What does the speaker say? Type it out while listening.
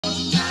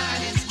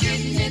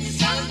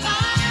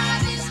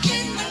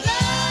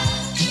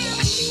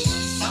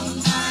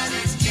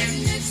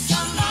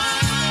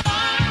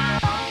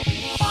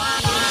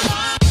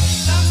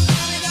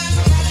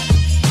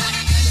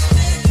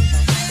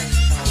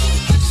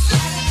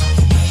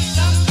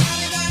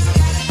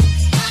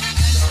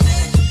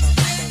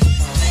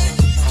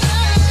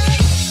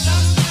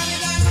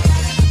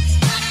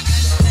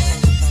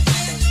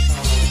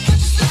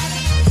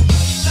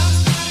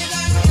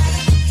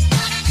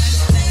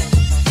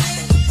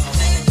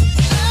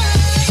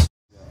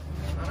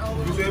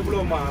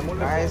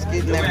guys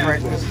getting their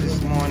breakfast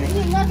this morning.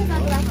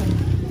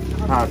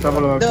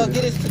 Doug,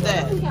 get us to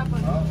that.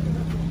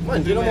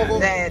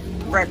 That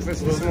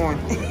breakfast this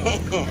morning. This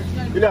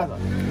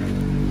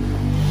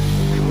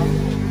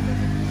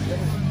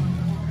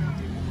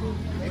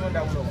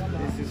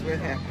is what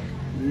happened.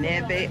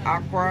 Nebe,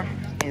 aqua,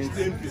 and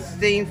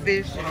steamed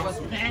fish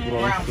and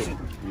brown soup.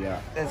 Yeah.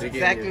 That's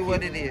exactly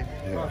what it is.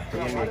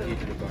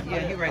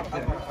 Yeah, you right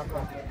there.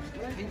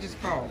 He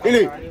just called.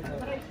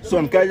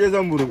 Son calle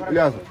Zamburu.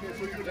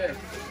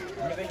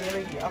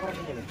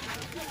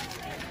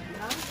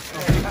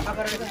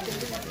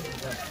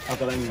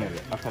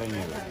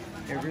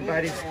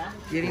 Everybody's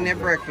getting their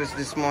breakfast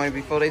this morning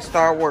before they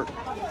start work.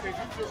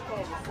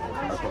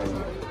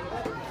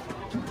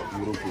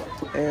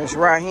 There's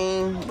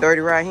Raheem,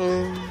 Dirty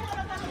Raheem,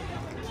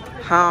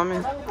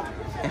 Harmon,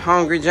 and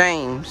Hungry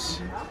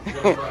James.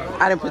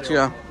 I didn't put you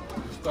on.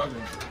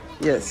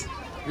 Yes.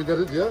 You got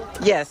it, yeah?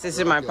 Yes, it's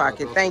in my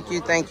pocket. Thank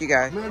you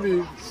guys.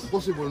 Maybe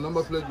possible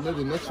number plate,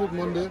 maybe next week,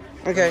 Monday.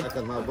 Okay. I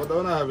can have, but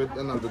when I have it,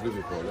 then I'll give you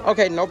a call. Yeah?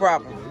 Okay, no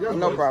problem.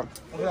 No problem.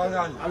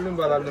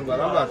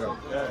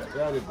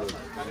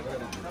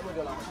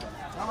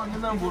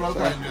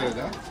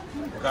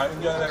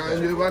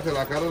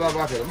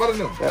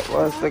 That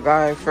was the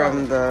guy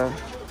from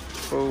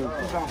who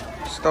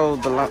stole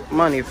the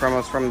money from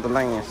us from the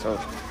land. So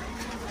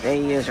there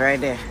he is right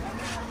there.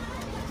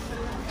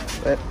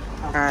 But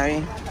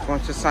I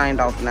want to sign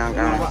off now,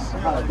 guys.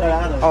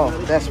 Oh,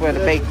 that's where the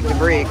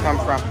bread come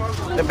from.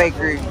 The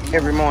bakery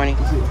every morning.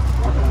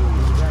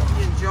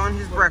 Enjoying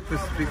his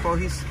breakfast before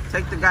he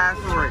take the guys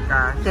to work,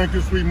 guys. Thank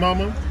you, sweet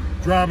mama.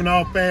 Driving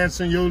all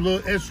fast in your little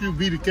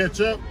SUV to catch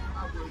up.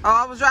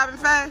 Oh, I was driving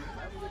fast?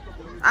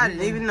 I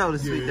didn't even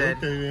notice, sweet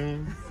daddy.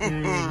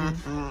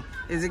 Okay,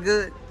 Is it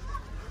good?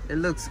 It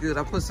looks good.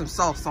 I put some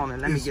sauce on it.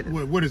 Let me get it.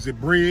 What is it,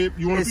 bread?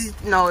 You want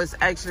to No, it's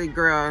actually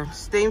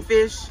steamed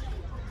fish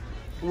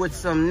with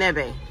some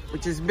nebe,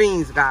 which is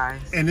beans,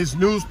 guys. And it's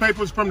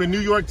newspapers from the New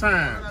York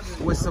Times.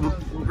 With some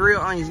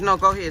grilled onions. No,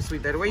 go ahead,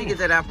 sweet daddy. Where you get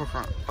that apple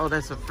from? Oh,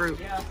 that's a fruit.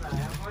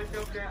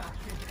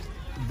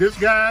 This,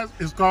 guys,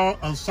 is called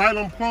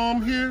Asylum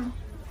Plum here.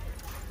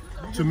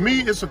 To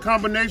me, it's a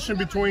combination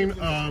between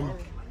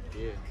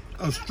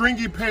a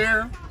stringy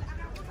pear,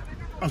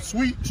 a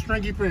sweet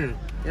stringy pear.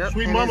 Yep.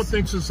 Sweet mama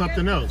thinks it's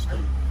something else.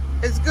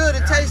 It's good.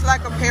 It tastes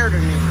like a pear to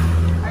me.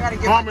 I gotta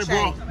get my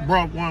change.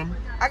 Brought one.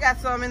 I got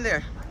some in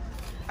there.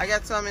 I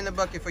got some in the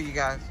bucket for you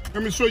guys.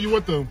 Let me show you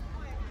what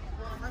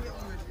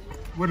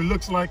it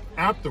looks like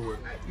afterward.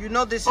 You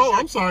know this is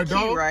I'm sorry, key,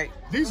 dog. right?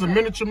 These are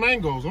miniature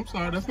mangoes. I'm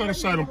sorry, that's not a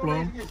asylum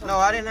plum. No,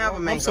 I didn't have a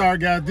mango. I'm sorry,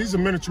 guys. These are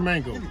miniature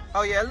mangoes.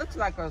 Oh yeah, it looks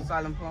like an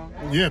asylum plum.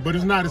 Yeah, but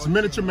it's not. It's a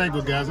miniature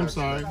mango, guys. I'm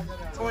sorry.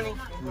 20.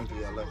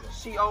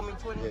 She owed me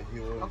 20.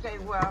 Okay,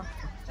 well,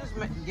 just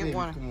get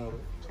one.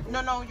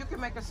 No, you can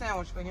make a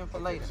sandwich for him for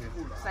later.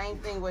 Same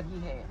thing what he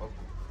had.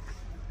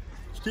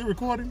 Still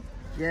recording?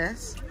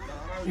 Yes.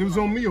 It was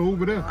on me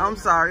over there. I'm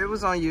sorry, it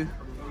was on you.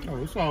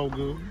 Oh, it's all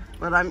good.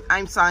 But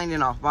I'm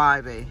signing off.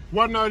 Bye, babe.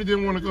 Why not he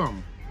didn't want to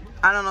come?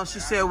 I don't know. She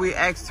said we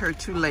asked her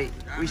too late.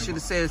 We should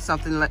have said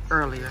something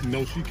earlier.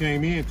 No, she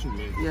came in too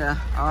late. Yeah.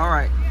 All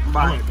right.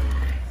 Bye. All right,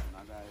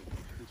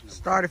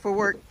 started for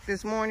work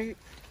this morning,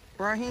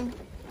 Raheem.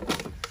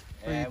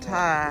 Are you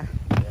tired?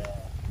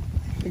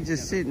 He's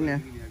just sitting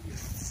there.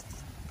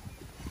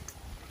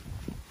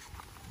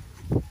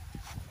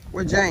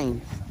 Where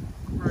James?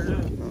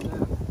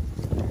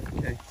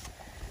 Okay.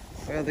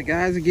 Well, the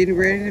guys are getting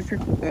ready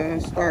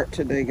to start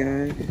today,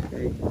 guys.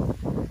 They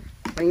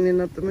cleaning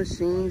up the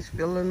machines,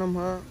 filling them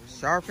up,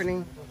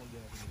 sharpening.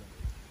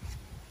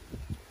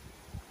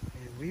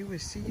 And we will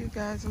see you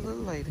guys a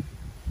little later.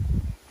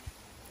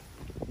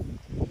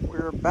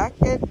 We're back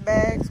at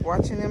Bags,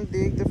 watching them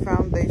dig the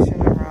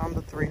foundation around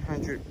the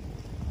 300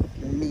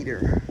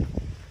 meter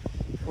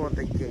for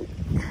the gate.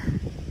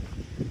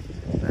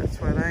 That's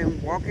what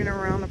I'm walking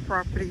around the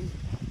property,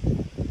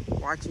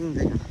 watching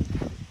them.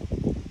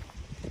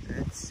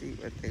 Let's see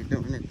what they're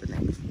doing at the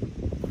next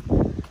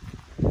one.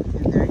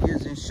 And they're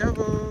using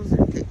shovels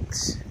and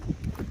picks.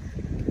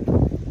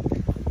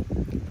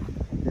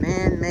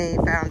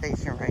 Man-made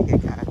foundation right here,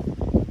 guys.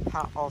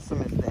 How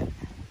awesome is that?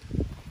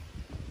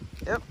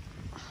 Yep.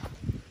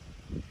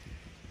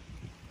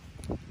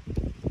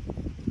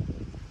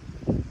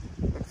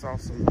 Looks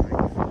awesome,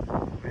 right?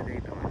 Where they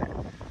doing that?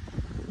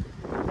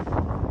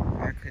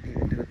 I couldn't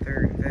even do a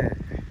third of that.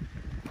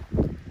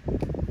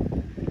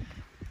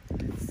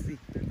 Let's see.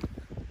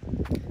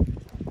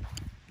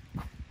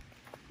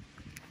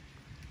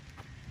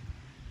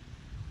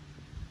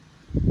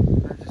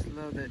 I just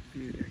love that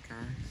view there,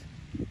 guys.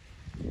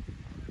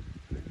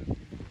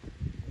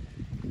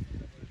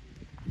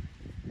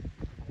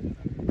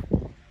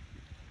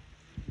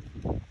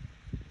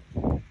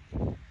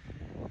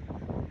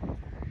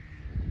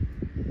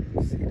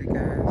 See the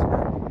guys.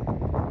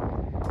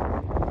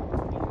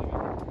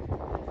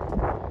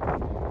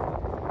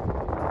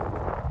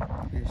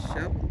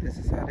 This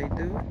is how they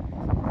do it.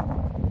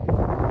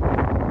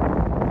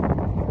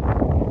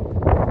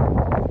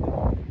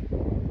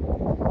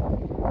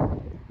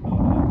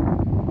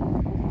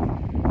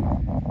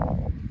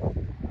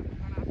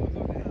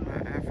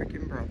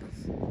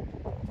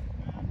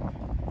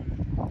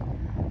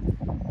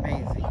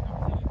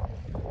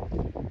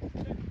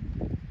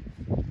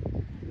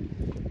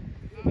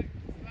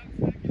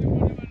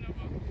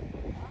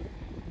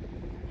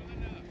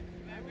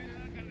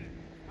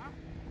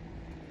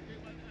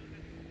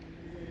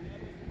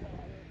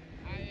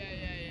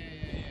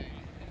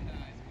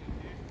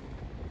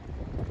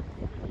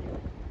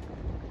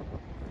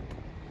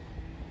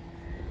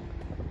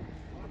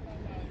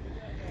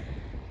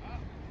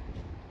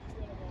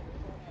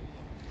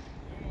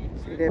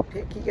 See that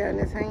pick he got in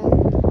his hand?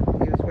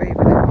 He was waving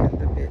at me a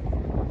little bit.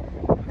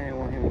 I didn't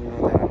want him to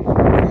know that I was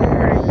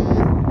recording.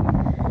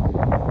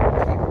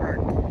 Keep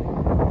working.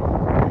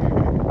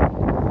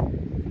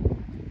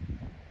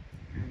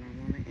 And I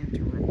want to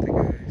interrupt the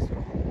guy, so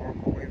I'm going to walk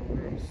away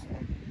real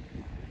soon.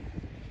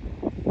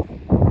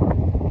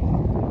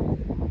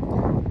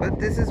 But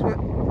this is what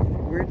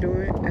we're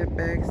doing at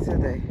Bags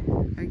today.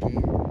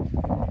 Again.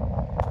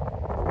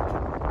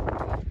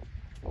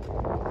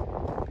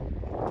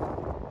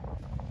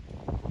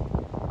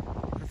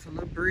 That's a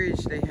little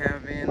bridge they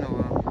have in,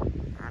 or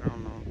I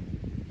don't know,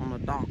 on a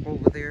dock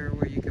over there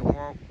where you can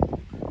walk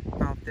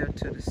out there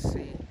to the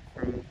sea.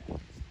 From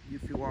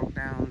if you walk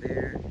down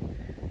there,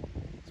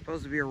 it's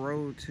supposed to be a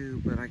road too,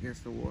 but I guess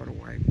the water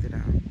wiped it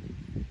out.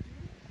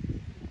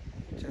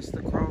 Just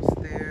across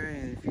there,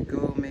 and if you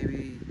go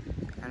maybe,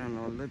 I don't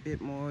know, a little bit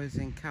more is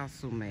in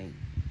Castlemaine,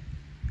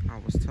 I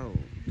was told.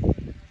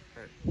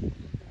 But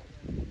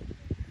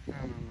I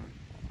don't know.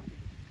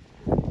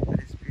 But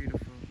it's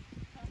beautiful.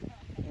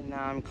 And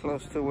now I'm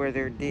close to where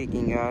they're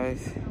digging,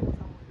 guys.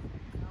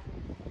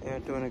 They're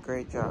doing a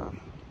great job.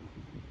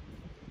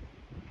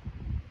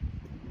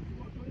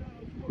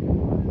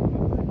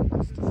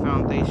 It's the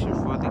foundation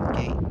for the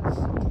gates.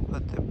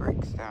 Put the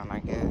bricks down, I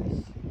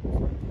guess.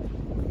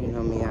 You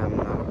know me, I'm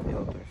not a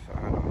builder, so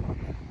I don't know.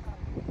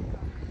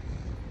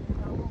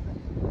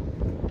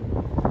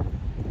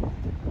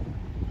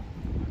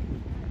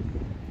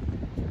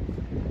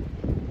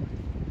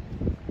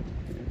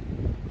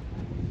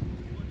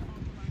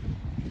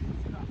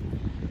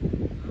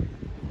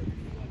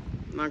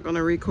 Not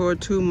gonna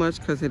record too much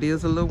because it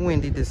is a little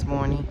windy this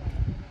morning,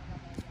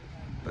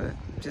 but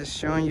just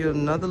showing you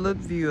another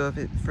little view of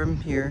it from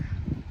here.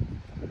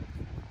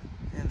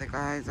 And the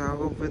guys are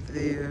over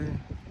there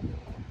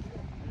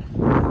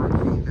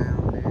working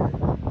down there,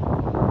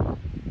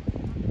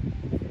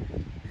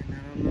 and I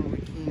don't know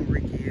where King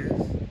Ricky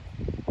is.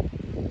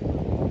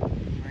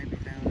 He might be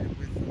down there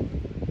with them.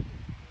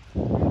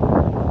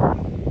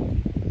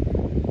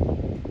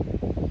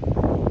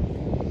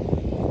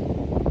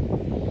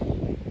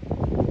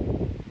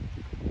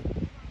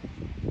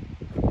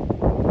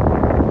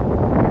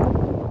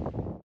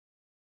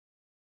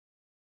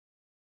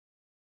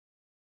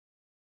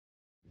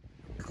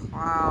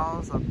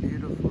 Clouds are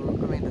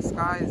beautiful. I mean, the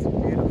sky is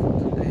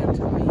beautiful today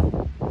to me.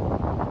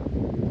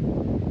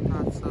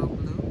 Not so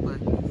blue, but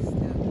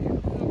still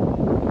beautiful.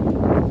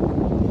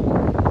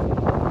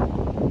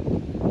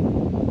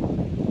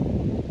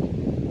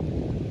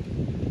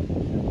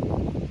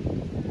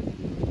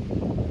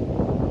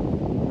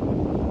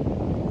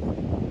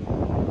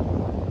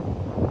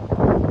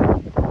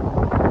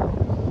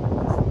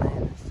 This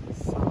land is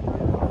just so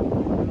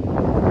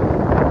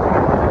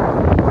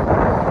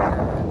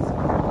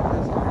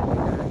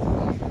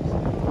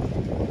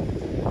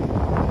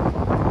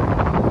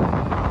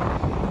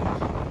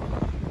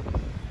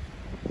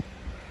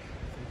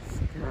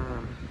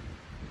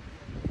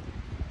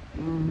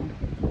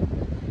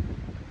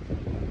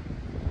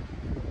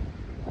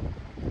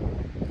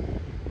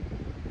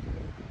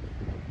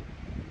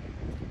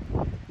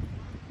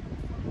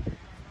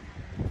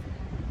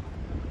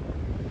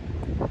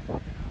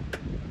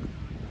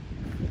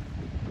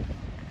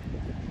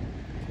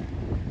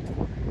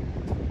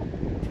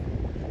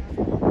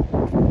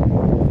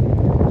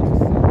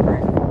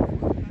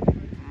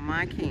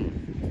my king,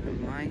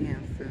 my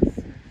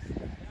ancestors,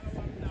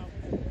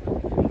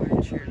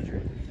 my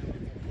children.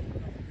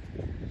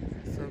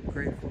 So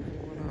grateful for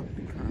what I've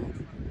become.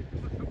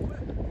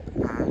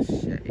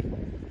 Ashe.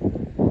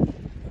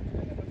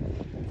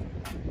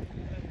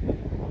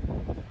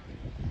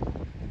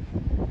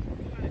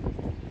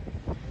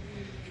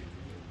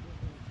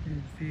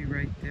 And view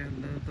right there,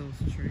 love those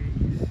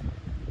trees.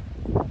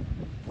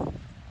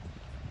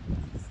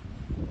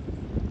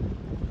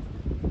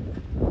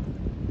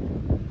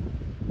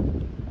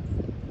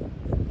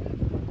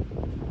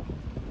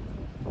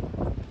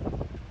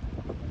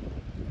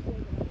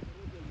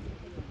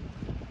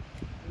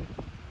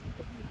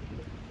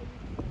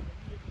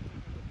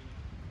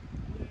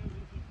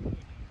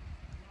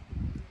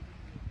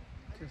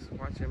 Just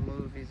watching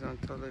movies on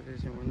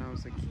television when I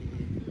was a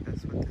kid.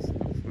 That's what this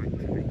looks like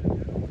to me.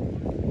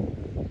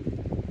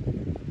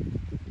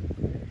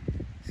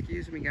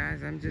 Excuse me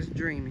guys, I'm just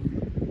dreaming.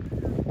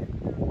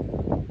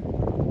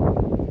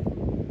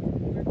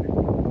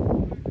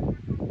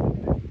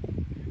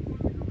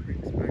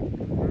 Brings back a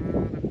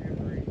lot of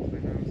memories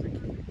when I was a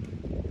kid.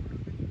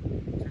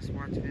 Just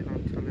watching it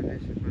on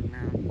television, but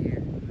now I'm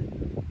here.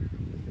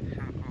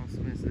 How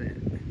awesome is that?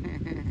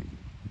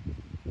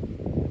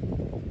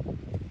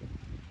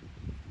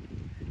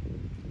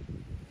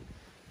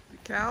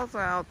 Cows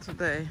are out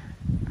today.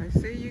 I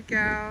see you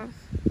cows.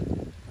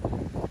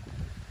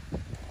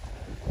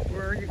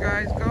 Where are you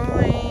guys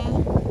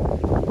going?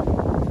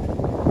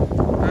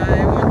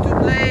 I want to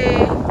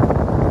play.